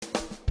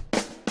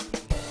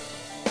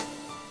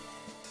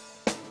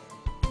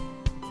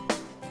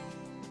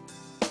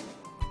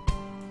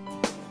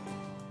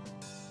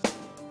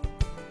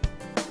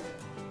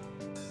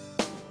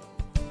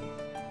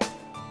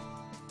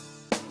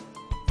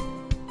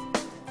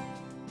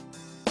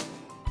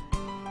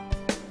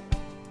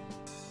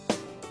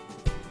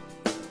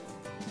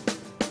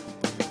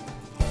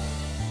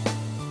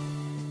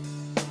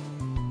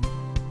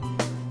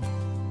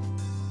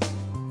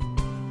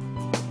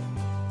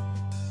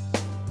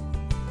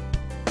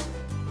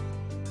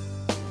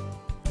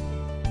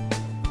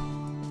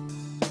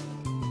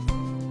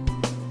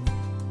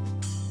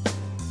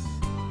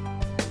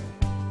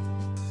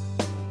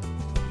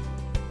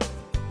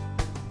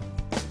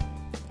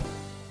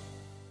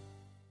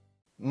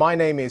My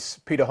name is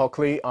Peter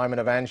Hockley. I'm an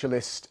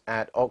evangelist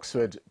at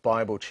Oxford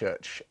Bible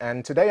Church.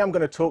 And today I'm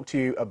going to talk to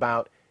you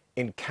about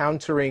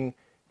encountering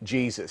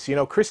Jesus. You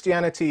know,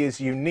 Christianity is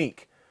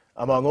unique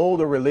among all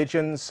the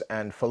religions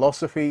and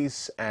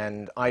philosophies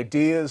and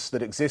ideas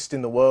that exist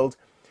in the world,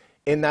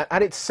 in that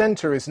at its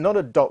center is not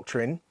a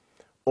doctrine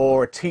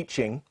or a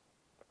teaching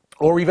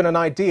or even an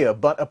idea,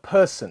 but a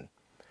person.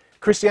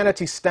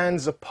 Christianity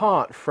stands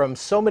apart from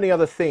so many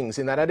other things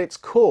in that at its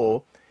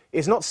core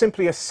is not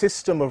simply a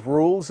system of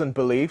rules and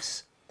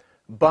beliefs,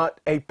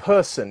 but a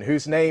person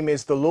whose name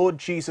is the Lord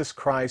Jesus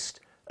Christ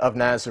of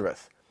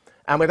Nazareth.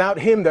 And without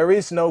him, there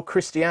is no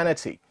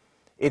Christianity.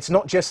 It's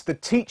not just the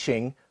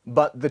teaching,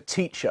 but the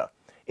teacher.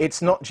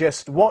 It's not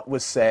just what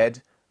was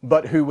said,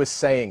 but who was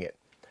saying it.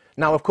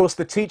 Now, of course,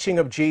 the teaching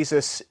of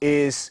Jesus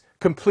is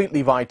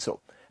completely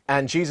vital.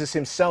 And Jesus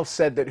himself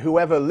said that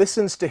whoever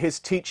listens to his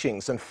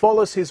teachings and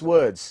follows his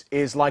words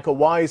is like a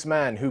wise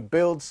man who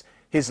builds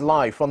his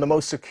life on the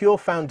most secure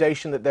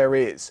foundation that there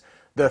is,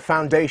 the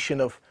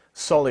foundation of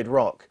solid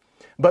rock.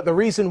 But the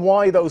reason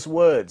why those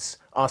words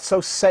are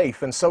so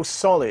safe and so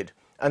solid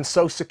and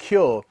so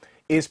secure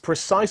is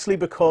precisely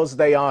because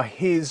they are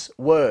his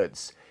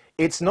words.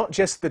 It's not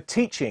just the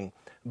teaching,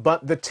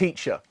 but the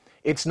teacher.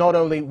 It's not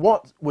only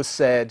what was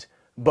said,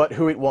 but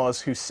who it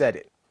was who said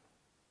it.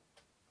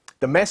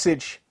 The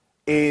message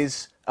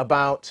is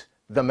about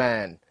the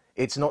man.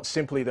 It's not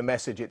simply the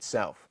message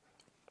itself.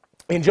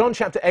 In John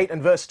chapter 8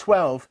 and verse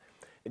 12,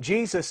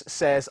 Jesus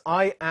says,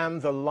 "I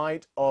am the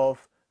light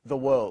of the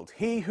world.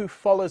 He who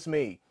follows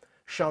me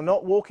shall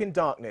not walk in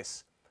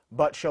darkness,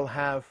 but shall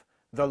have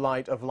the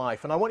light of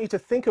life." And I want you to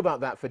think about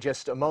that for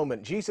just a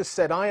moment. Jesus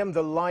said, "I am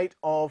the light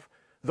of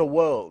the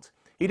world."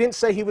 He didn't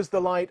say he was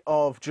the light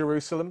of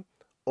Jerusalem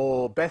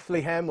or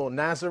Bethlehem or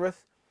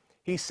Nazareth.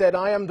 He said,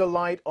 "I am the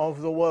light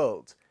of the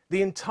world."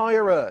 The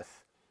entire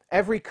earth,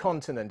 every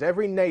continent,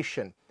 every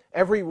nation,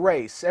 every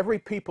race, every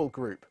people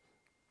group.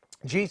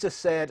 Jesus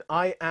said,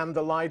 "I am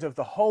the light of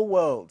the whole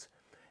world."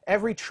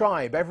 Every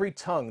tribe, every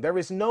tongue. There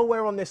is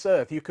nowhere on this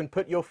earth you can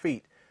put your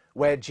feet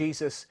where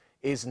Jesus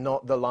is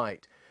not the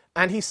light.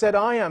 And he said,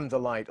 "I am the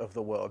light of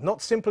the world."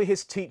 Not simply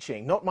his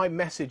teaching, not my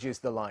message is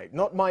the light,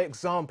 not my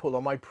example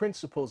or my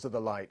principles are the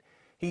light.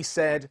 He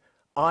said,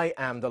 "I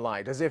am the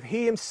light," as if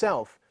he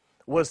himself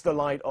was the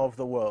light of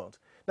the world.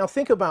 Now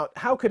think about,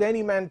 how could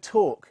any man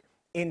talk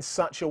in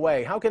such a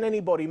way? How can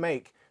anybody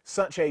make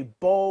such a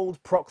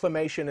bold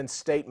proclamation and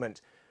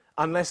statement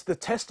unless the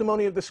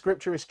testimony of the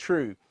Scripture is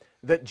true,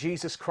 that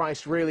Jesus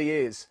Christ really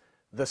is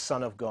the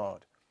Son of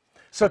God?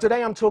 So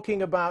today I'm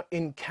talking about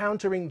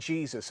encountering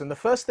Jesus. And the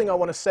first thing I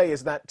want to say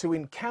is that to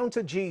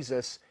encounter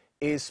Jesus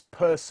is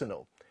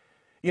personal.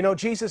 You know,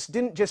 Jesus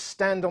didn't just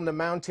stand on the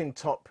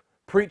mountaintop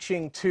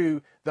preaching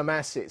to the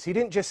masses. He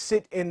didn't just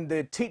sit in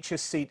the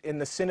teacher's seat in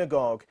the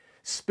synagogue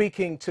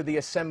speaking to the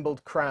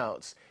assembled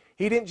crowds.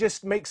 He didn't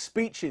just make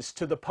speeches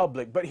to the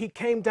public, but he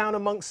came down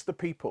amongst the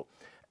people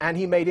and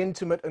he made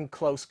intimate and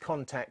close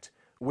contact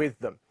with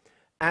them.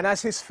 And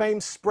as his fame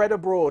spread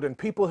abroad and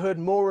people heard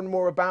more and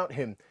more about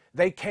him,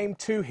 they came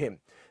to him.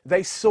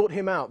 They sought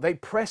him out. They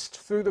pressed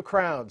through the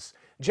crowds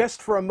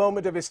just for a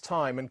moment of his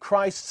time. And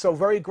Christ so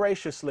very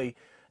graciously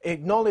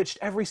acknowledged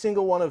every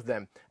single one of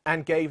them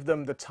and gave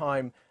them the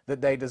time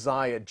that they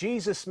desired.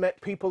 Jesus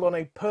met people on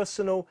a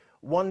personal,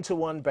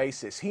 one-to-one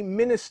basis. He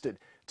ministered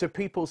to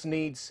people's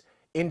needs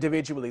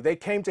individually. They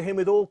came to him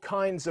with all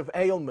kinds of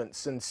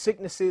ailments and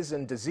sicknesses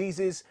and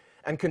diseases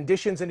and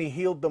conditions, and he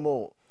healed them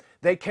all.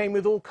 They came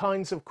with all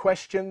kinds of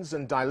questions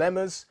and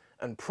dilemmas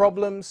and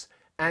problems,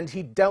 and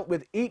he dealt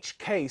with each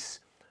case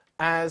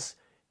as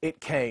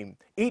it came,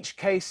 each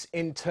case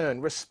in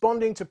turn,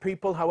 responding to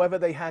people however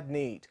they had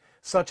need,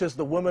 such as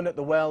the woman at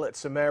the well at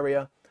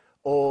Samaria,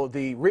 or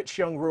the rich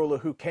young ruler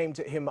who came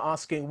to him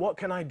asking, "What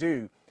can I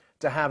do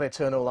to have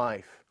eternal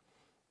life?"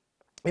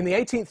 In the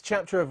 18th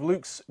chapter of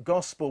Luke's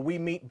Gospel, we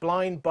meet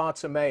blind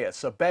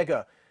Bartimaeus, a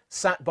beggar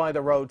sat by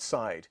the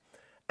roadside.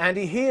 And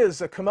he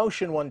hears a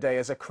commotion one day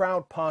as a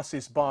crowd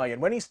passes by. And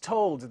when he's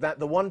told that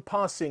the one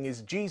passing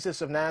is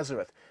Jesus of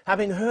Nazareth,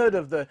 having heard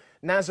of the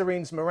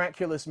Nazarene's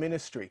miraculous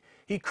ministry,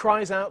 he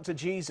cries out to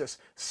Jesus,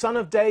 "Son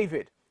of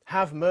David,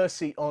 have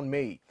mercy on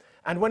me."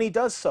 And when he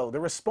does so, the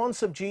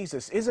response of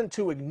Jesus isn't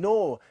to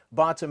ignore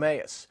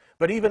Bartimaeus,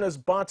 but even as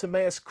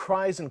Bartimaeus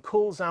cries and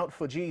calls out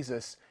for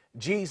Jesus,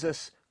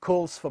 Jesus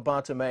calls for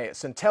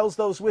Bartimaeus and tells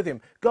those with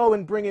him, "Go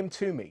and bring him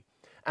to me."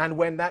 And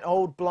when that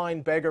old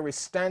blind beggar is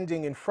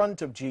standing in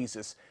front of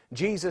Jesus,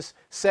 Jesus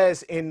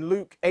says in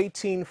Luke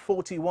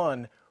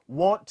 18:41,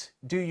 "What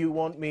do you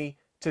want me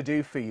to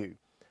do for you?"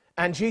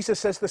 And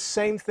Jesus says the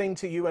same thing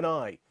to you and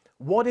I.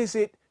 What is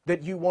it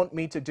that you want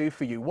me to do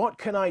for you? What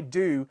can I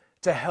do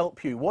to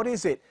help you? What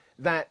is it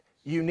that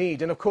you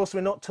need? And of course,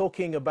 we're not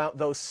talking about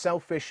those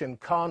selfish and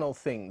carnal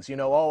things. You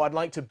know, oh, I'd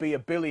like to be a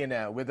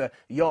billionaire with a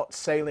yacht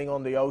sailing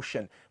on the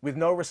ocean with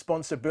no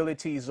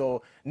responsibilities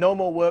or no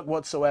more work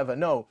whatsoever.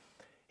 No,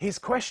 his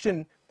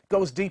question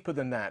goes deeper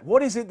than that.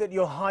 What is it that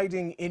you're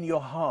hiding in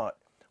your heart?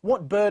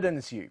 What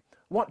burdens you?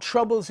 What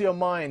troubles your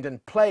mind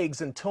and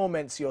plagues and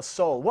torments your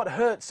soul? What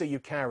hurts are you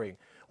carrying?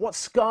 What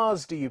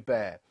scars do you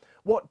bear?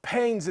 What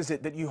pains is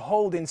it that you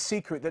hold in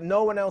secret that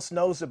no one else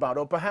knows about?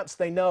 Or perhaps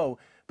they know,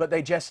 but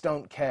they just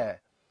don't care.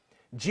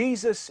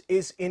 Jesus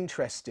is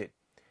interested.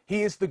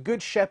 He is the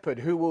good shepherd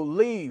who will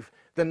leave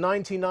the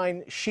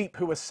 99 sheep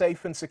who are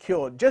safe and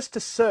secure just to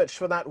search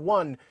for that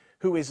one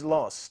who is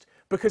lost,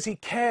 because he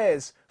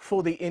cares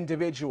for the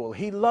individual.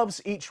 He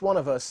loves each one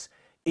of us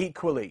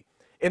equally.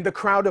 In the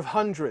crowd of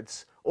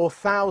hundreds or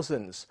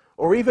thousands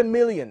or even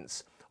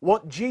millions,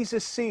 what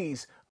Jesus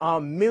sees are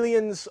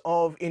millions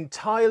of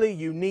entirely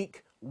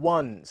unique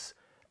ones,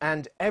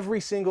 and every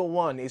single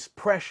one is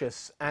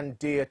precious and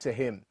dear to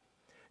him.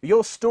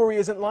 Your story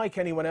isn't like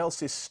anyone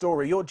else's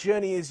story. Your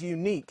journey is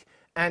unique,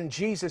 and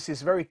Jesus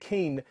is very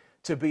keen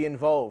to be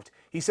involved.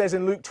 He says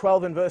in Luke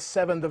 12 and verse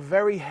 7, the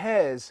very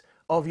hairs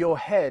of your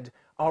head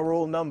are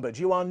all numbered.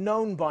 You are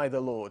known by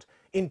the Lord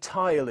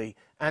entirely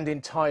and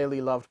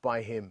entirely loved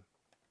by him.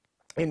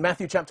 In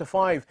Matthew chapter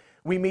 5,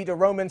 we meet a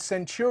Roman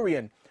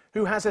centurion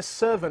who has a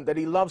servant that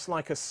he loves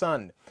like a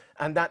son,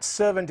 and that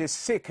servant is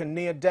sick and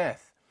near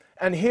death.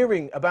 And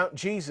hearing about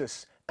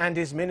Jesus and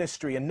his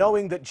ministry, and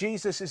knowing that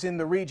Jesus is in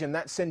the region,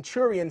 that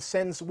centurion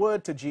sends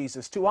word to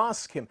Jesus to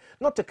ask him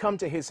not to come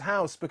to his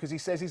house because he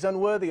says he's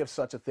unworthy of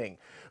such a thing,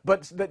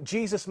 but that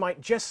Jesus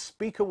might just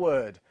speak a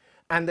word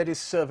and that his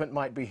servant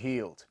might be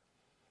healed.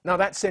 Now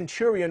that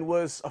centurion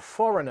was a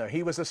foreigner,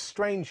 he was a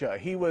stranger,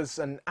 he was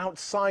an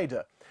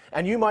outsider.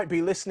 And you might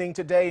be listening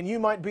today and you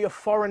might be a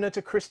foreigner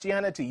to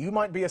Christianity, you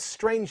might be a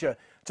stranger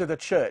to the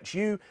church,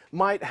 you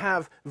might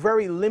have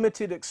very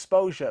limited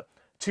exposure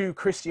to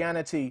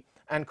Christianity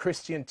and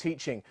Christian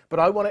teaching. But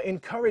I want to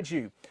encourage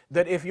you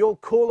that if you'll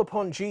call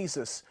upon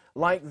Jesus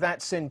like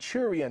that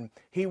centurion,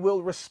 he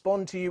will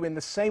respond to you in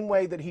the same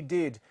way that he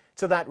did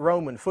to that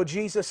Roman. For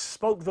Jesus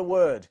spoke the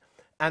word,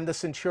 and the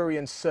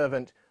centurion's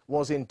servant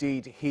was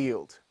indeed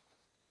healed.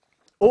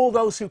 All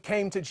those who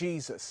came to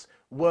Jesus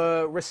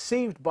were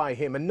received by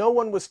him, and no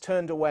one was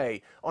turned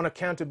away on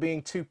account of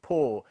being too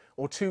poor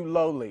or too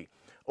lowly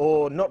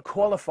or not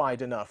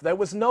qualified enough. There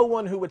was no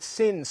one who would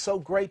sin so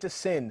great a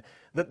sin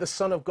that the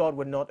Son of God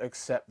would not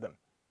accept them.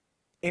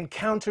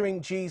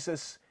 Encountering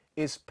Jesus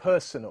is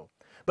personal.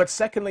 But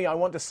secondly, I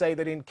want to say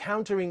that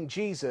encountering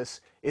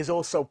Jesus is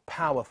also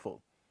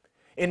powerful.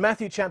 In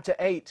Matthew chapter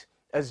 8,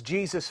 as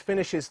Jesus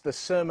finishes the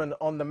Sermon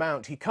on the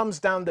Mount, he comes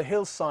down the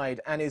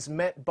hillside and is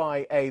met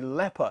by a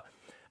leper.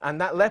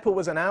 And that leper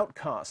was an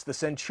outcast. The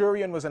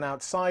centurion was an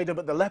outsider,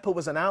 but the leper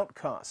was an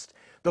outcast.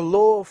 The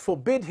law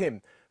forbid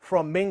him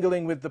from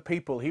mingling with the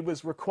people. He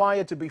was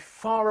required to be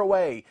far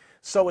away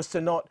so as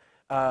to not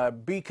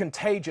be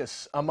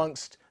contagious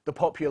amongst the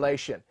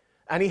population.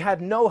 And he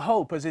had no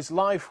hope, as his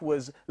life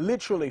was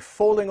literally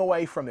falling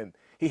away from him.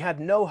 He had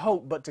no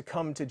hope but to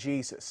come to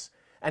Jesus.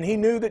 And he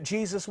knew that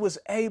Jesus was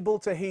able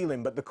to heal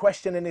him, but the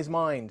question in his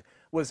mind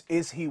was,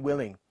 is he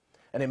willing?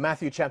 And in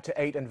Matthew chapter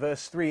 8 and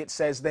verse 3 it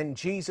says, then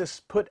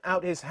Jesus put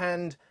out his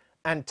hand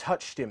and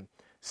touched him,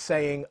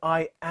 saying,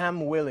 I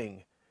am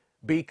willing,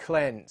 be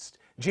cleansed.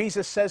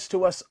 Jesus says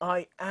to us,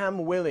 I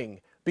am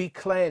willing, be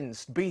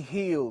cleansed, be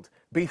healed,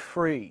 be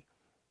free.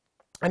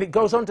 And it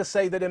goes on to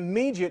say that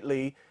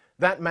immediately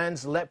that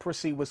man's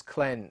leprosy was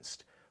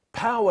cleansed.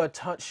 Power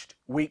touched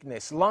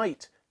weakness,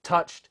 light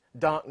touched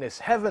darkness,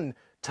 heaven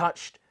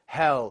touched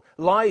hell,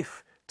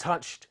 life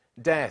touched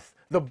death,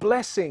 the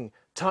blessing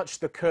touched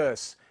the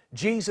curse.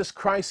 Jesus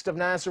Christ of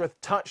Nazareth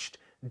touched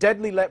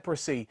deadly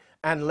leprosy,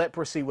 and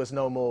leprosy was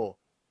no more.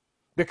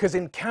 Because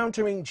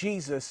encountering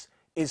Jesus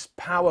is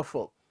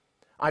powerful.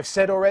 I've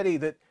said already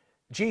that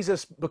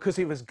Jesus, because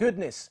of his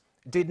goodness,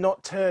 did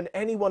not turn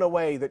anyone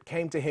away that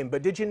came to him.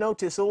 But did you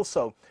notice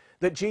also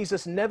that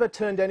Jesus never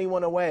turned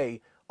anyone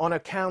away on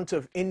account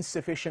of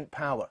insufficient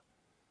power?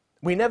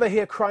 We never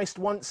hear Christ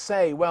once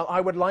say, well,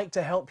 I would like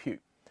to help you.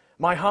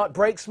 My heart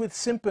breaks with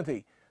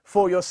sympathy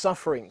for your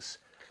sufferings.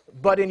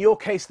 But in your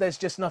case, there's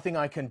just nothing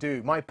I can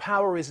do. My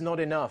power is not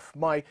enough.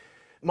 My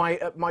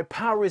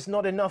power is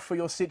not enough for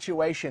your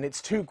situation.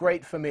 It's too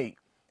great for me.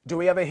 Do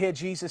we ever hear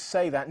Jesus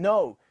say that?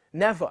 No,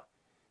 never.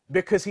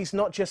 Because he's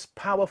not just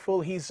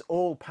powerful, he's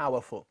all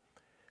powerful.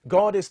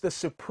 God is the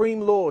supreme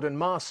Lord and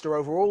Master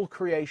over all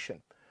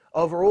creation,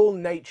 over all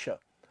nature,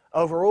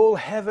 over all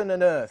heaven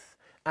and earth,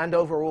 and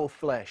over all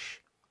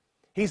flesh.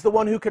 He's the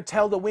one who could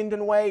tell the wind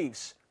and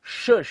waves,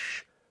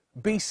 shush,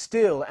 be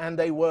still, and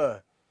they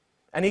were.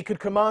 And he could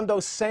command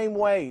those same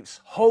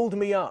waves, hold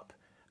me up,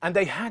 and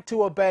they had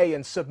to obey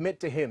and submit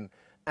to him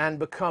and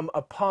become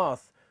a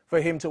path for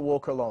him to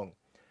walk along.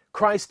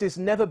 Christ is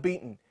never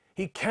beaten.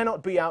 He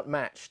cannot be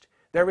outmatched.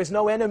 There is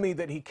no enemy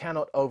that he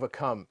cannot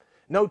overcome,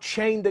 no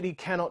chain that he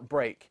cannot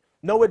break,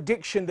 no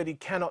addiction that he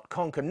cannot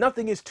conquer.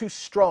 Nothing is too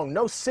strong,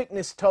 no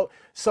sickness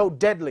so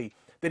deadly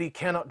that he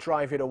cannot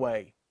drive it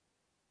away.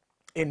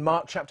 In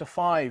Mark chapter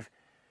 5,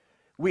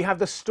 we have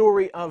the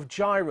story of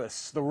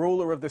Jairus, the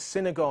ruler of the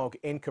synagogue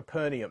in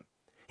Capernaum.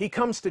 He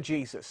comes to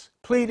Jesus,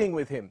 pleading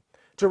with him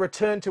to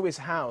return to his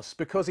house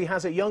because he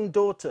has a young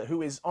daughter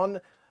who is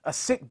on a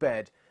sick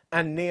bed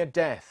and near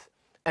death.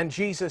 And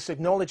Jesus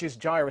acknowledges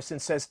Jairus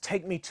and says,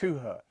 take me to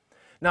her.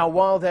 Now,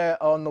 while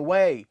they're on the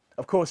way,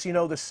 Of course, you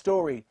know the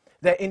story.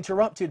 They're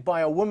interrupted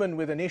by a woman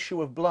with an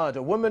issue of blood,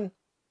 a woman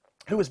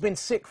who has been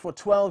sick for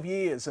 12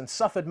 years and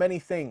suffered many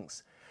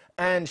things.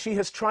 And she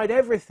has tried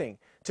everything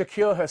to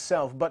cure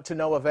herself, but to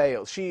no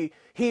avail. She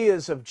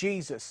hears of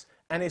Jesus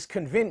and is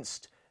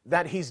convinced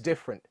that he's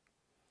different.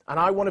 And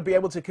I want to be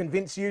able to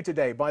convince you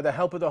today, by the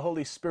help of the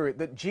Holy Spirit,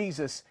 that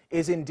Jesus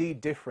is indeed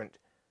different.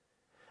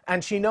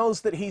 And she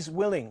knows that he's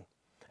willing,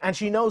 and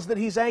she knows that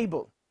he's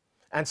able.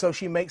 And so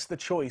she makes the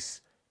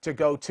choice to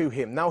go to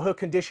him. Now, her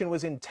condition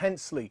was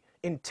intensely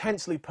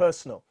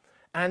personal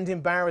and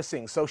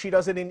embarrassing. So she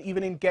doesn't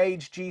even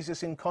engage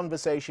Jesus in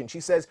conversation. She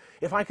says,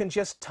 if I can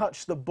just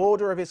touch the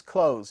border of his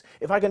clothes,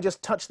 if I can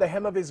just touch the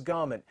hem of his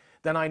garment,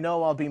 then I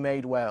know I'll be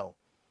made well.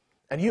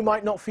 And you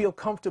might not feel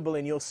comfortable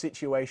in your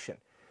situation.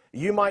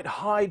 You might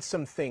hide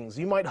some things.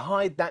 You might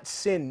hide that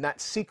sin,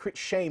 that secret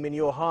shame in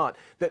your heart,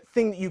 that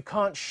thing that you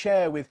can't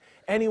share with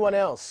anyone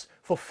else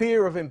for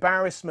fear of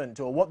embarrassment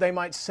or what they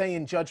might say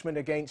in judgment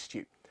against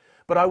you.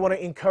 But I want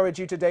to encourage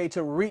you today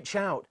to reach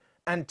out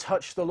and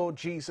touch the Lord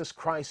Jesus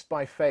Christ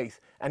by faith,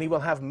 and he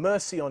will have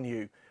mercy on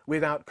you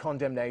without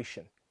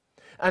condemnation.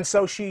 And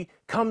so she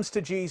comes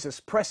to Jesus,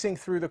 pressing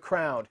through the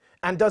crowd,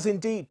 and does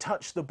indeed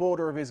touch the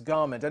border of his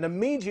garment. And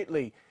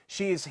immediately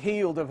she is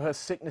healed of her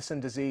sickness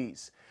and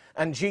disease.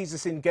 And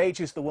Jesus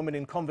engages the woman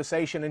in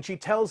conversation, and she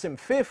tells him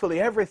fearfully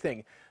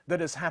everything that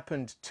has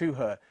happened to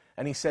her.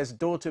 And he says,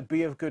 daughter,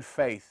 be of good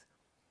faith.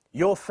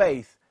 Your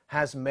faith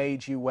has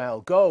made you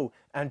well. Go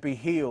and be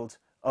healed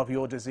of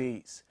your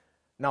disease.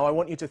 Now I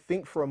want you to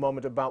think for a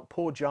moment about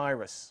poor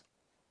Jairus.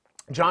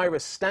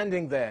 Jairus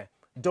standing there,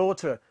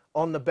 daughter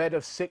on the bed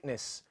of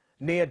sickness,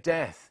 near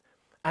death.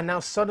 And now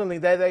suddenly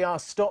there they are,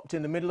 stopped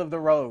in the middle of the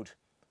road,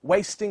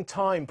 wasting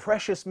time,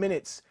 precious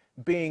minutes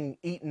being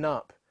eaten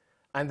up.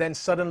 And then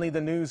suddenly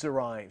the news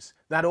arrives,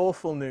 that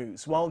awful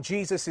news. While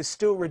Jesus is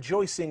still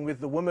rejoicing with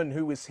the woman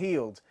who was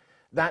healed,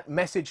 that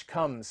message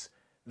comes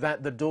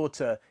that the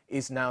daughter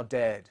is now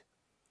dead.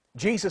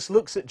 Jesus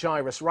looks at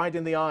Jairus right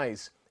in the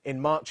eyes in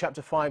Mark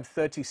chapter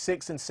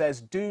 5:36 and says,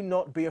 do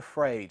not be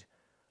afraid,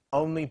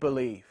 only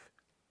believe.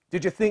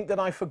 Did you think that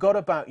I forgot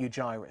about you,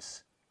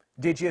 Jairus?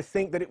 Did you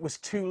think that it was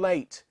too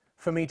late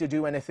for me to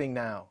do anything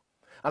now?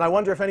 And I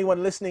wonder if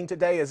anyone listening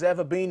today has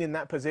ever been in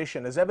that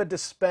position, has ever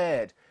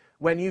despaired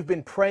when you've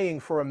been praying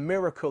for a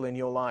miracle in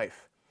your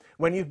life,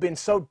 when you've been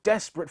so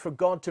desperate for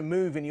God to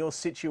move in your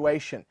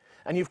situation,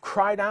 and you've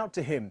cried out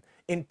to him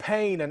in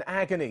pain and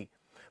agony,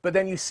 but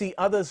then you see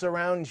others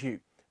around you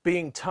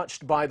being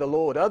touched by the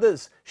Lord,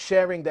 others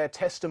sharing their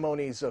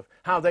testimonies of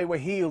how they were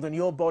healed and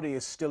your body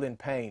is still in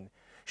pain,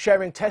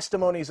 sharing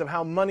testimonies of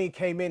how money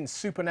came in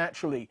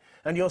supernaturally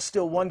and you're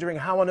still wondering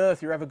how on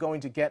earth you're ever going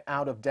to get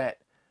out of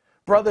debt.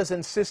 Brothers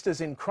and sisters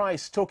in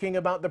Christ talking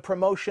about the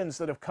promotions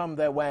that have come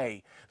their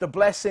way, the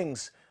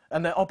blessings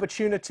and the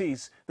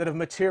opportunities that have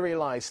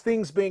materialized,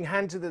 things being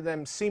handed to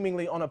them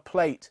seemingly on a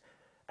plate,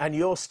 and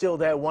you're still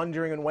there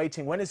wondering and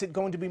waiting, when is it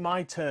going to be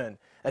my turn?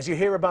 As you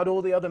hear about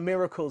all the other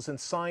miracles and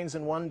signs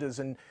and wonders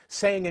and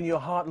saying in your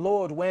heart,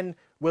 Lord, when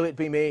will it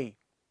be me?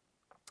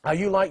 Are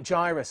you like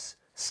Jairus,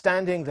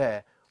 standing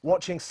there,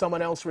 watching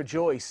someone else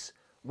rejoice,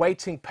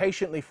 waiting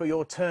patiently for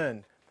your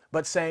turn,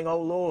 but saying,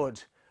 oh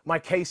Lord, my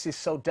case is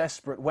so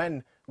desperate,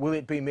 when will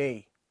it be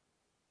me?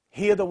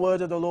 Hear the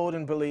word of the Lord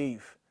and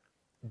believe.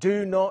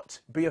 Do not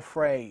be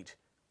afraid,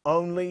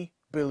 only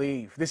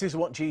believe. This is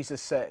what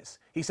Jesus says.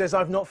 He says,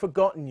 I've not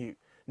forgotten you.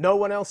 No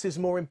one else is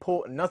more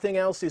important. Nothing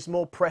else is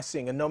more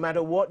pressing. And no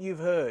matter what you've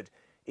heard,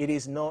 it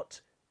is not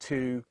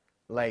too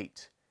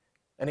late.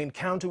 An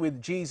encounter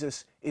with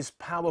Jesus is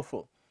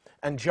powerful.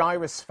 And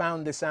Jairus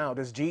found this out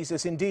as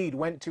Jesus indeed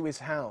went to his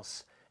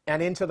house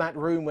and into that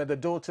room where the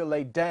daughter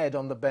lay dead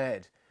on the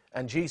bed.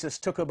 And Jesus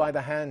took her by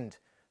the hand,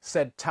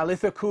 said,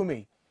 Talitha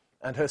cumi,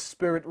 and her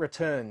spirit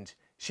returned.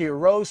 She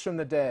arose from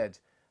the dead,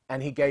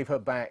 and he gave her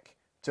back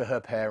to her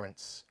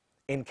parents.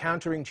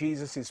 Encountering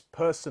Jesus is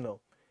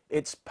personal.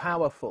 It's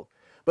powerful.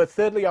 But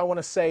thirdly, I want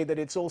to say that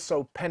it's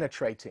also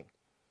penetrating.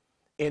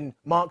 In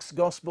Mark's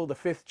Gospel, the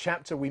 5th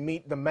chapter, we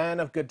meet the man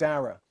of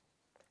Gadara,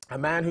 a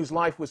man whose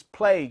life was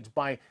plagued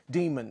by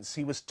demons.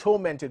 He was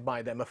tormented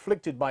by them,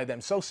 afflicted by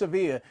them, so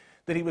severe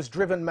that he was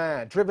driven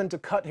mad, driven to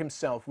cut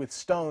himself with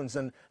stones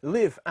and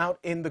live out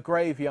in the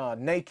graveyard,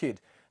 naked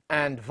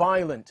and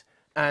violent,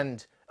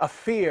 and a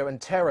fear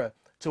and terror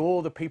to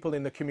all the people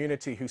in the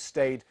community who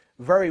stayed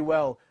very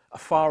well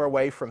far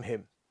away from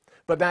him.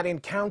 But that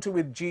encounter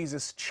with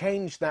Jesus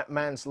changed that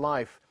man's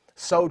life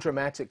so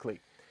dramatically.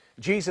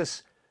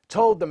 Jesus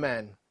told the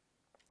man,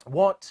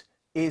 what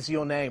is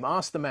your name?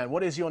 Asked the man,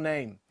 what is your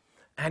name?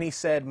 And he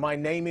said, my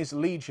name is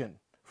Legion,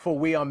 for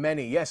we are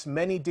many. Yes,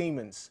 many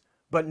demons,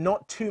 but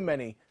not too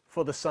many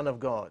for the Son of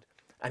God.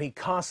 And he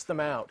cast them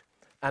out,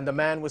 and the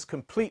man was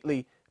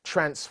completely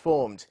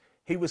transformed.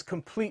 He was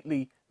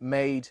completely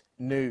made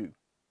new.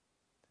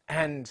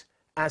 And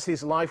as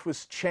his life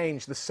was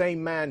changed, the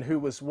same man who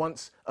was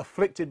once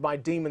afflicted by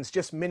demons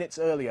just minutes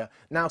earlier,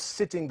 now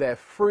sitting there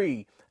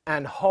free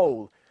and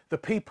whole, the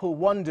people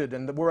wondered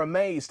and were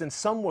amazed, and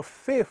some were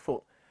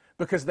fearful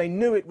because they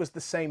knew it was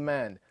the same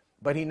man.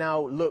 But he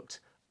now looked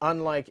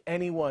unlike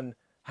anyone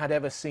had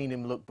ever seen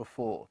him look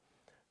before,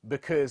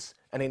 because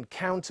an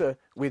encounter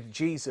with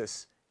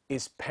Jesus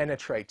is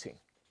penetrating.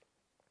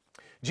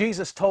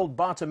 Jesus told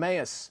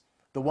Bartimaeus,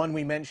 the one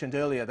we mentioned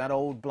earlier, that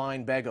old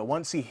blind beggar,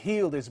 once he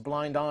healed his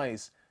blind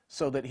eyes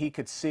so that he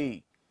could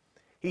see,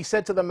 he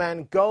said to the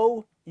man,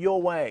 "Go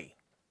your way.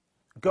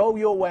 Go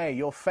your way.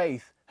 Your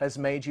faith has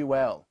made you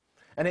well."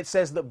 And it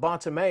says that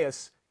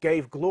Bartimaeus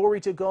gave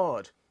glory to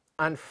God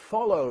and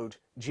followed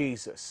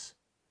Jesus.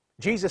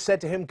 Jesus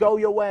said to him, "Go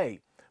your way."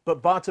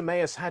 But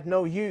Bartimaeus had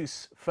no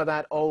use for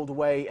that old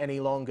way any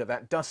longer,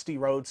 that dusty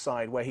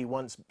roadside where he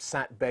once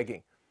sat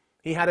begging.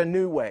 He had a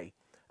new way,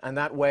 and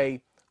that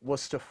way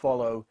was to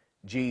follow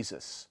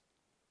Jesus.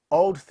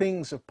 Old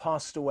things have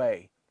passed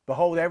away.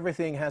 Behold,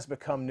 everything has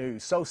become new.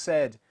 So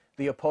said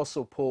the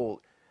Apostle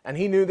Paul. And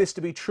he knew this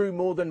to be true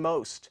more than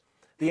most.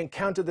 The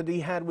encounter that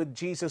he had with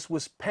Jesus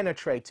was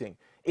penetrating.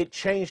 It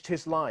changed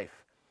his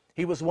life.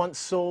 He was once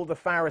Saul the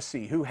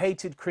Pharisee, who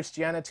hated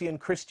Christianity and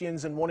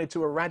Christians and wanted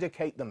to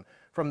eradicate them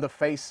from the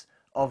face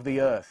of the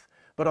earth.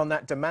 But on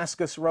that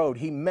Damascus road,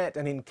 he met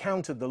and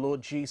encountered the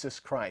Lord Jesus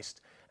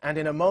Christ. And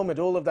in a moment,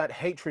 all of that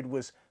hatred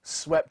was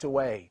swept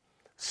away.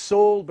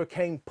 Saul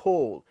became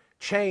Paul,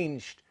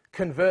 changed,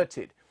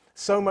 converted,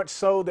 so much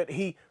so that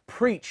he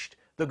preached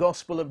the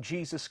gospel of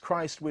Jesus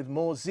Christ with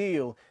more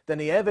zeal than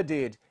he ever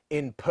did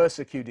in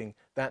persecuting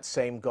that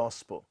same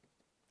gospel.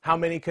 How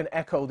many can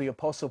echo the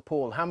Apostle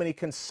Paul? How many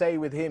can say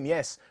with him,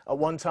 "Yes, at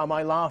one time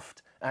I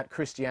laughed at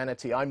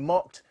Christianity. I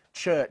mocked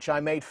church. I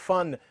made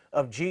fun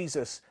of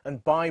Jesus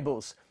and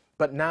Bibles.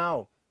 But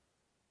now,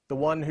 the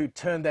one who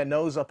turned their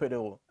nose up at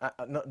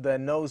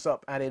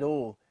it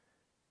all,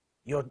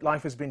 your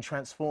life has been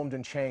transformed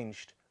and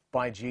changed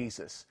by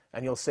Jesus."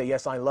 And you'll say,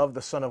 "Yes, I love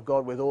the Son of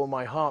God with all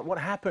my heart." What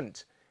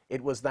happened?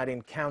 It was that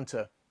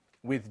encounter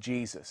with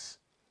Jesus.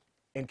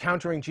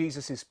 Encountering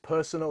Jesus is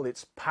personal,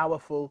 it's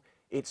powerful,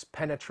 it's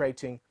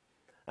penetrating.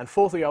 And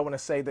fourthly, I want to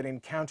say that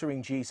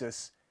encountering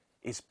Jesus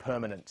is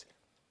permanent.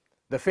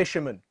 The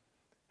fishermen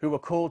who were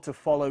called to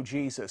follow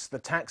Jesus, the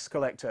tax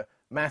collector,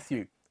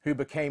 Matthew, who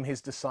became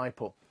his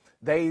disciple,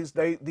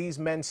 these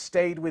men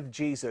stayed with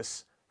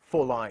Jesus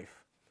for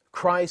life.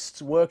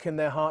 Christ's work in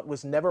their heart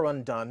was never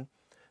undone.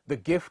 The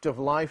gift of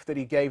life that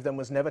he gave them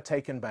was never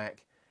taken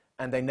back,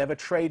 and they never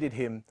traded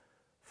him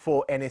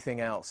for anything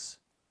else.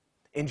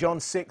 In John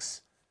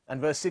 6 and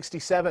verse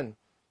 67,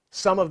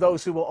 some of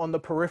those who were on the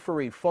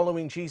periphery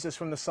following Jesus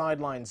from the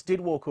sidelines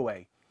did walk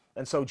away.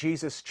 And so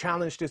Jesus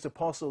challenged his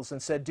apostles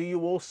and said, "Do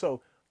you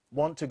also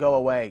want to go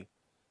away?"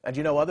 And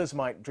you know, others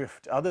might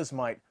drift, others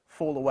might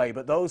fall away,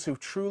 but those who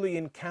truly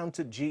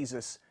encountered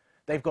Jesus,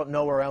 they've got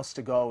nowhere else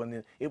to go.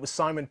 And it was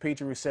Simon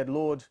Peter who said,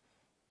 "Lord,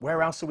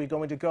 where else are we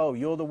going to go?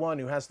 You're the one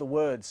who has the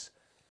words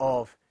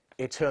of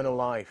eternal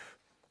life."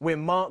 We're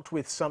marked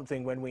with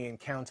something when we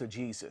encounter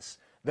Jesus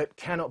that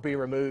cannot be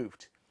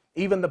removed.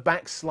 Even the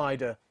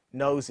backslider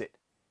knows it.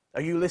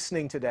 Are you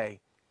listening today?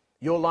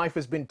 Your life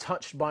has been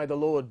touched by the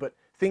Lord, but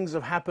things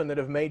have happened that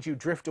have made you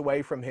drift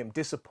away from him.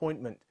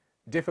 Disappointment,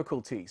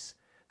 difficulties.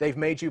 They've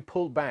made you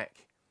pull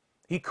back.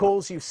 He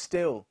calls you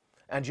still,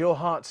 and your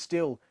heart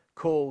still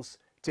calls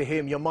to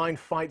him. Your mind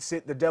fights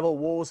it. The devil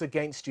wars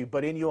against you,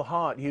 but in your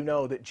heart you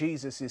know that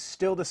Jesus is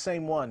still the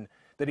same one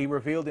that he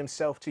revealed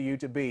himself to you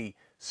to be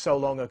so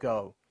long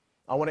ago.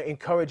 I want to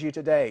encourage you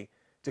today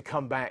to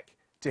come back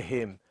to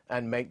him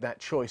and make that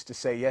choice to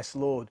say, "Yes,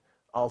 Lord,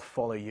 I'll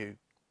follow you."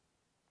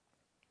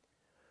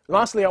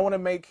 Lastly, I want to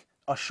make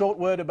a short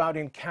word about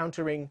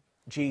encountering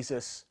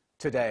Jesus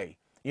today.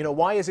 You know,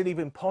 why is it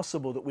even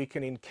possible that we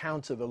can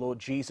encounter the Lord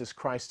Jesus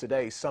Christ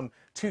today, some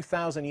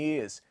 2,000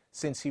 years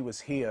since he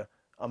was here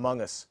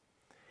among us?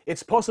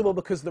 It's possible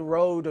because the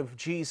road of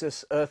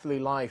Jesus' earthly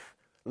life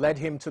led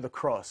him to the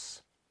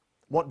cross.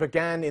 What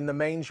began in the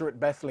manger at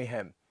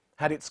Bethlehem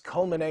had its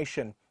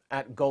culmination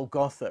at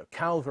Golgotha,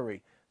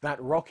 Calvary,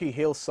 that rocky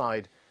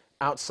hillside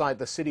outside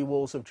the city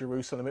walls of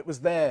Jerusalem. It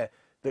was there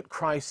that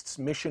Christ's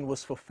mission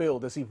was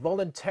fulfilled as he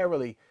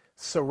voluntarily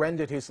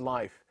surrendered his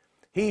life.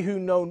 He who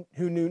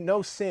knew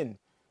no sin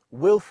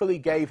willfully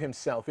gave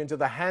himself into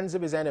the hands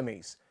of his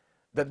enemies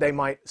that they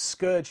might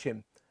scourge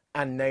him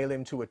and nail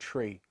him to a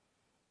tree.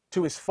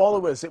 To his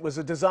followers, it was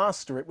a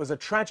disaster. It was a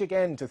tragic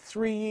end to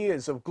 3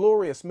 years of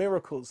glorious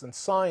miracles and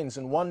signs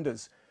and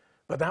wonders.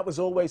 But that was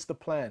always the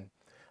plan.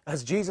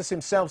 As Jesus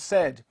himself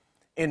said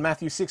in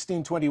Matthew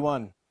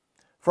 16:21,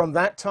 from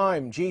that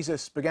time,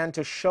 Jesus began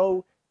to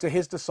show to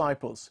his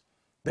disciples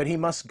that he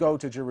must go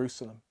to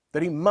Jerusalem,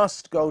 that he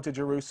must go to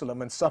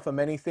Jerusalem and suffer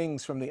many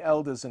things from the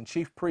elders and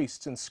chief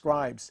priests and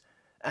scribes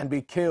and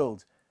be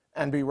killed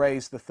and be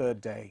raised the third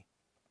day.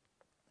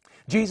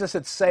 Jesus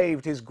had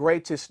saved his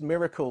greatest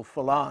miracle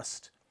for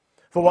last.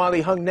 For while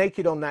he hung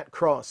naked on that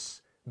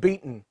cross,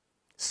 beaten,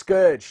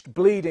 scourged,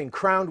 bleeding,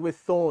 crowned with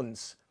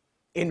thorns,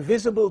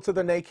 invisible to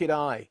the naked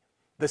eye,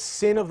 the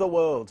sin of the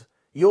world,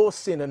 your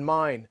sin and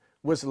mine,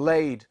 was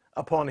laid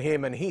upon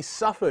him, and he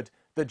suffered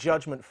the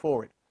judgment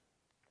for it.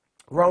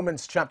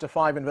 Romans chapter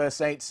 5 and verse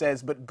 8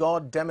 says, "But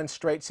God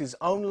demonstrates his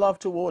own love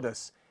toward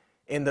us,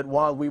 in that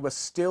while we were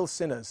still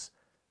sinners,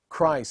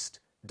 Christ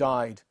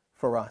died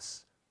for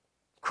us.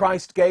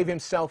 Christ gave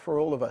himself for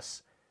all of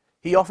us.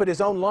 He offered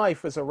his own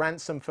life as a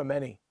ransom for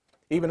many.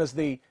 Even as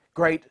the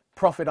great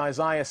prophet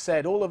Isaiah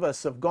said, all of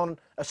us have gone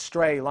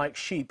astray like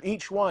sheep,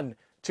 each one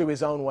to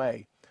his own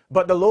way.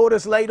 But the Lord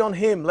has laid on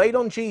him, laid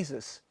on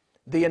Jesus,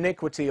 the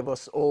iniquity of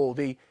us all,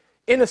 the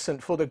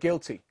innocent for the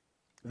guilty,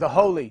 the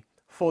holy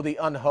for the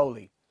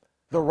unholy,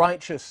 the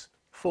righteous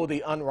for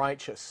the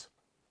unrighteous.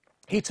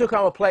 He took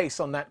our place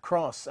on that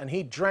cross, and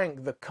he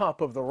drank the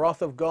cup of the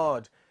wrath of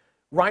God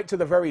right to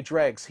the very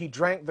dregs. He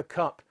drank the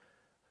cup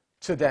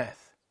to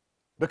death,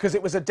 because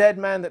it was a dead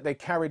man that they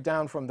carried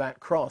down from that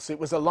cross. It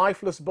was a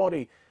lifeless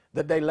body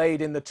that they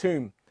laid in the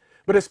tomb.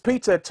 But as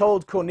Peter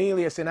told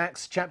Cornelius in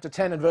Acts chapter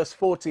 10 and verse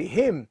 40,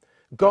 him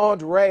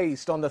God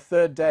raised on the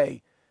third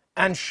day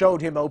and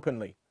showed him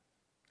openly.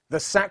 The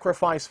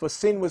sacrifice for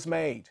sin was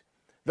made.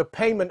 The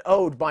payment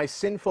owed by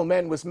sinful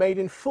men was made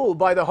in full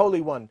by the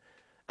Holy One.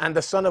 And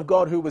the Son of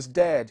God who was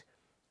dead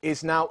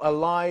is now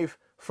alive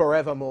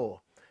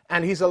forevermore.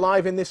 And he's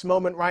alive in this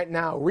moment right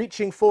now,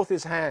 reaching forth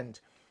his hand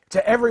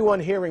to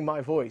everyone hearing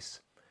my voice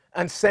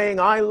and saying,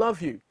 I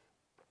love you.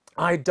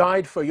 I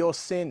died for your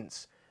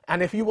sins.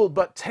 And if you will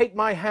but take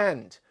my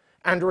hand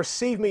and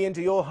receive me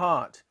into your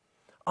heart,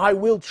 I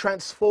will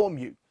transform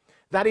you.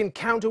 That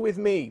encounter with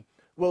me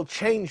will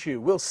change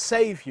you, will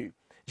save you.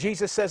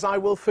 Jesus says, I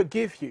will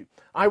forgive you.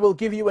 I will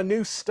give you a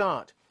new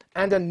start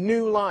and a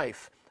new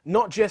life,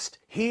 not just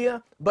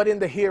here, but in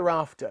the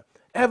hereafter.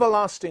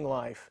 Everlasting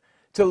life,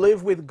 to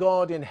live with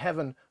God in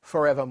heaven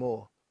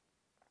forevermore.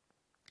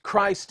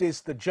 Christ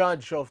is the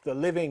judge of the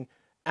living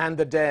and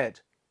the dead.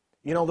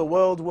 You know, the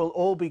world will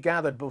all be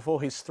gathered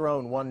before his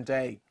throne one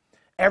day.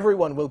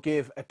 Everyone will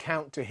give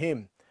account to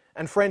him.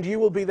 And friend, you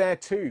will be there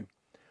too.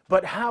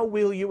 But how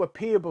will you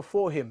appear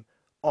before him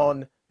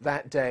on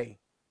that day?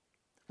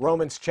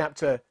 Romans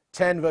chapter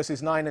 10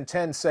 verses 9 and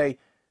 10 say,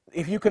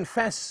 if you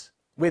confess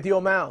with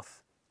your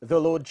mouth the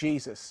Lord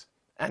Jesus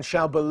and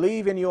shall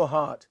believe in your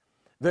heart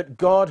that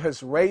God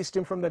has raised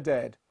him from the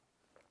dead,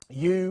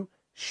 you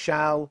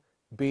shall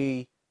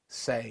be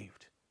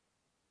saved.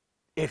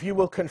 If you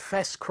will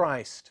confess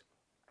Christ,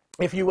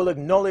 if you will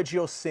acknowledge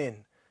your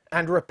sin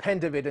and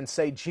repent of it and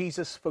say,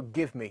 Jesus,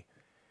 forgive me.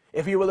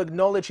 If you will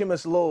acknowledge him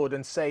as Lord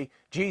and say,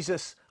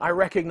 Jesus, I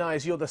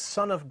recognize you're the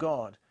Son of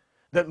God,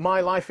 that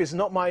my life is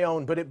not my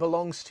own, but it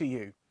belongs to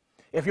you.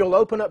 If you'll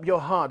open up your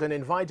heart and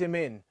invite him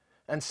in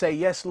and say,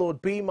 yes,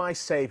 Lord, be my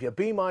Savior,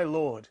 be my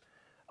Lord.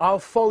 I'll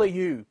follow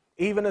you,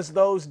 even as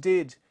those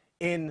did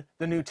in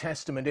the New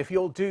Testament. If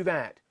you'll do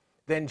that,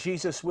 then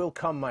Jesus will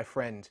come, my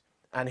friend,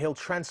 and he'll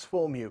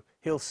transform you,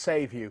 he'll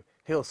save you,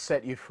 he'll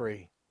set you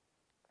free.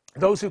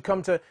 Those who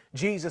come to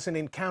Jesus and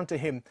encounter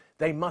him,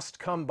 they must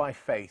come by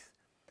faith.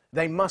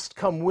 They must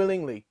come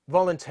willingly,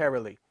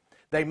 voluntarily.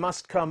 They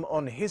must come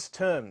on his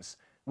terms,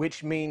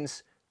 which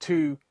means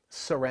to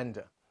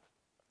surrender.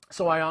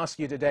 So I ask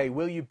you today,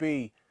 will you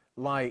be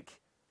like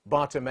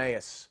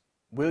Bartimaeus?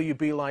 Will you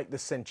be like the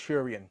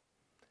centurion?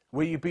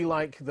 Will you be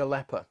like the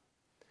leper?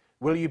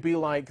 Will you be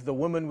like the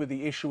woman with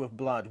the issue of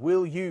blood?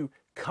 Will you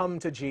come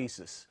to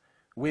Jesus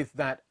with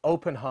that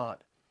open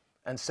heart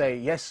and say,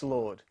 yes,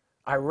 Lord,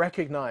 I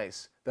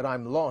recognize that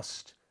I'm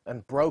lost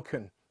and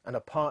broken and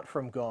apart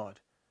from God,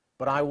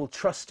 but I will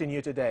trust in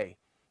you today.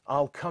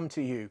 I'll come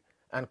to you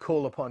and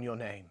call upon your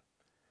name.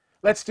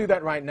 Let's do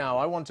that right now.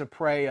 I want to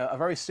pray a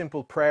very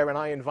simple prayer, and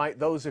I invite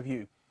those of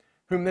you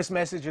whom this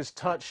message has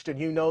touched and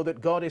you know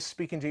that God is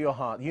speaking to your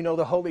heart. You know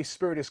the Holy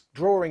Spirit is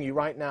drawing you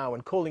right now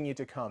and calling you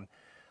to come.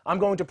 I'm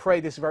going to pray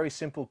this very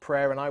simple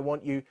prayer, and I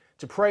want you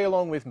to pray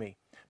along with me.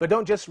 But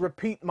don't just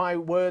repeat my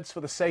words for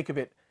the sake of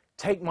it.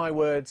 Take my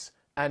words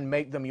and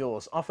make them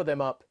yours. Offer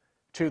them up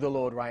to the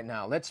Lord right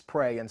now. Let's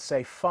pray and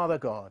say, Father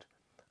God,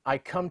 I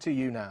come to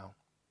you now,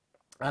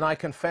 and I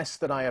confess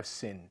that I have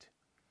sinned.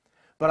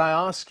 But I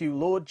ask you,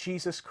 Lord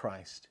Jesus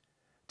Christ,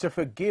 to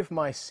forgive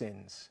my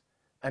sins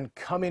and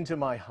come into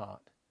my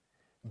heart.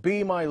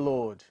 Be my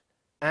Lord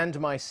and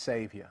my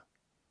Savior.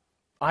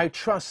 I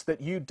trust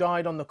that you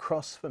died on the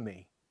cross for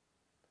me,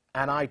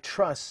 and I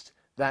trust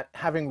that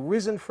having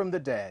risen from the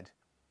dead,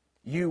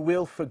 you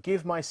will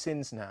forgive my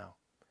sins now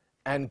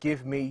and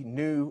give me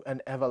new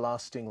and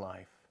everlasting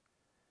life.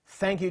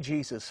 Thank you,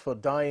 Jesus, for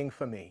dying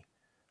for me.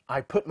 I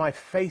put my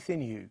faith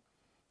in you,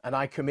 and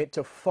I commit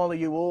to follow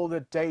you all the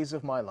days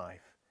of my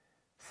life.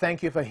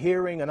 Thank you for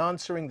hearing and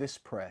answering this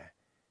prayer.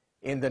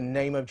 In the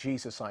name of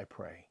Jesus, I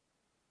pray.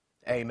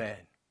 Amen.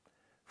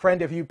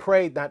 Friend, if you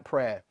prayed that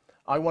prayer,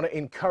 I want to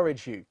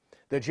encourage you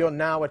that you're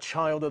now a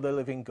child of the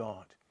living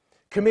God.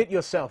 Commit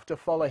yourself to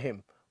follow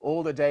him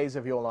all the days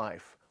of your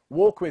life.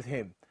 Walk with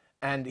him,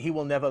 and he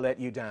will never let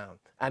you down,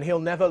 and he'll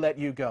never let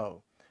you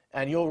go.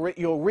 And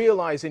you'll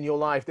realize in your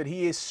life that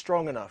he is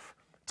strong enough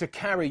to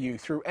carry you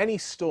through any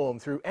storm,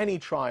 through any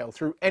trial,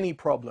 through any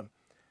problem.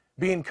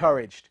 Be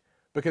encouraged,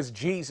 because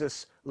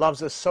Jesus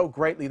loves us so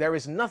greatly. There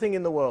is nothing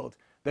in the world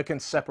that can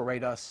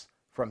separate us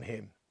from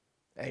him.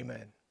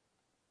 Amen.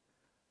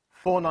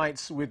 4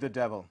 Nights with the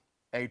Devil,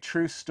 a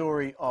true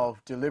story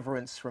of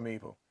deliverance from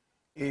evil,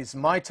 is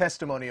my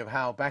testimony of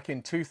how back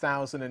in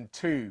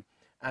 2002,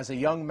 As a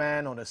young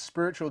man on a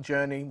spiritual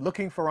journey,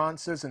 looking for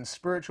answers and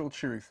spiritual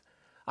truth,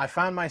 I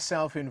found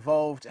myself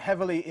involved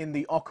heavily in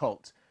the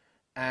occult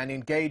and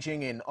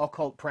engaging in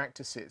occult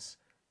practices,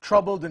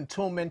 troubled and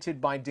tormented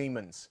by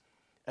demons,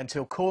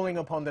 until calling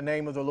upon the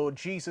name of the Lord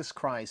Jesus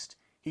Christ,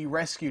 He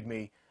rescued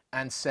me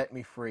and set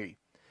me free.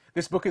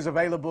 This book is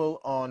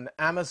available on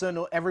Amazon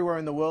or everywhere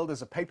in the world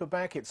as a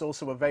paperback. It's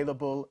also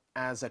available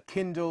as a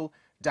Kindle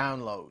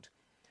download.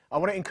 I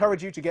want to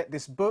encourage you to get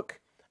this book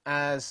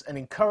as an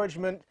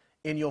encouragement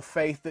in your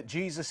faith that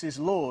Jesus is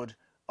Lord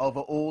over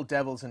all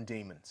devils and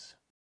demons.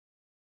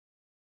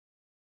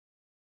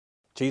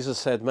 Jesus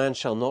said, "Man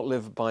shall not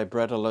live by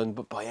bread alone,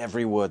 but by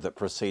every word that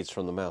proceeds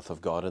from the mouth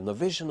of God." And the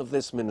vision of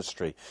this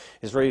ministry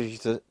is really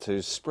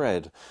to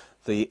spread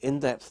the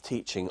in-depth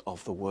teaching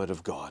of the Word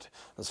of God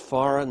as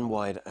far and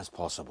wide as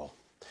possible.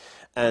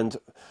 And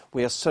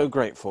we are so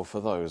grateful for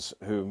those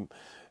who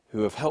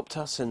have helped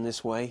us in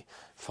this way,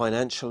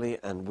 financially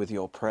and with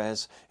your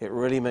prayers. It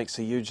really makes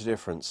a huge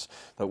difference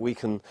that we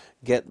can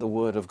get the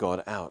Word of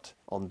God out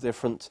on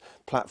different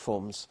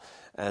platforms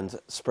and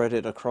spread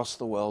it across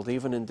the world,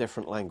 even in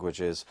different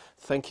languages.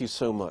 Thank you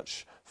so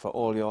much for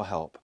all your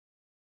help.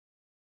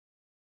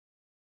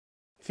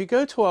 If you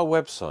go to our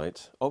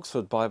website,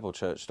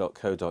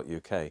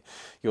 oxfordbiblechurch.co.uk,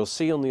 you'll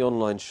see on the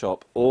online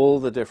shop all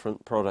the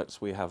different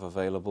products we have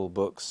available,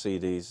 books,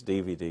 CDs,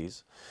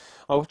 DVDs.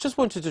 I just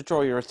wanted to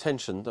draw your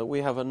attention that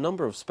we have a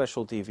number of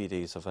special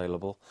DVDs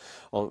available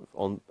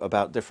on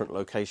about different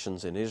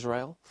locations in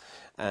Israel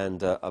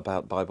and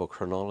about Bible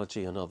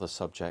chronology and other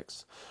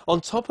subjects. On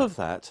top of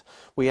that,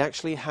 we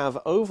actually have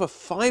over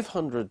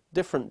 500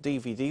 different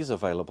DVDs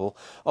available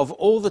of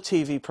all the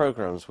TV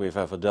programs we've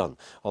ever done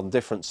on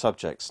different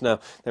subjects.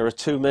 Now, there are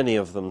too many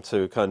of them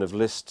to kind of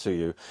list to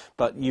you,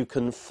 but you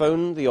can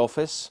phone the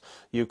office,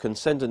 you can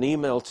send an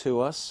email to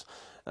us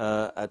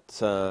at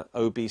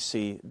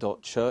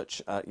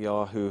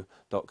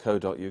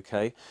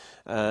obc.church@yahoo.co.uk,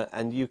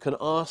 and you can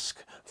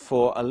ask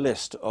for a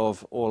list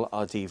of all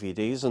our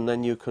DVDs, and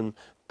then you can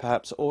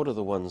perhaps order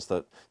the ones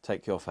that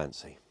take your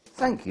fancy.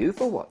 Thank you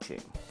for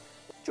watching.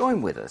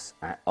 Join with us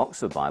at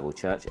Oxford Bible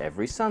Church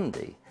every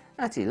Sunday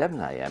at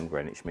 11 AM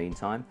Greenwich Mean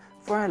Time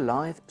for our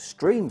live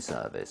stream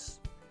service,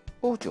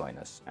 or join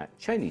us at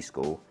Cheney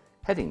School,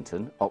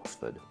 Headington,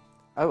 Oxford,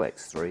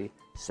 OX3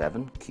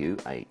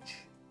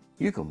 7QH.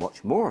 You can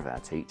watch more of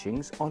our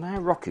teachings on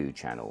our Roku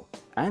channel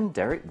and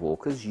Derek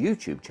Walker's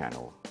YouTube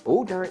channel.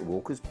 All Derek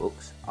Walker's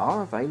books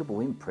are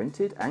available in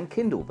printed and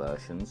Kindle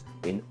versions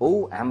in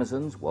all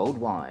Amazons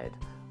worldwide,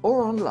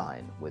 or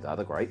online with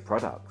other great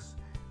products,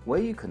 where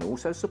you can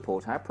also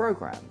support our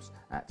programs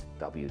at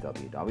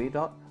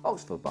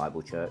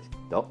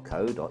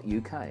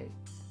www.oxfordbiblechurch.co.uk,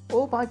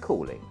 or by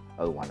calling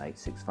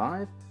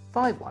 01865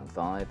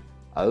 515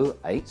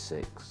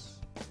 086.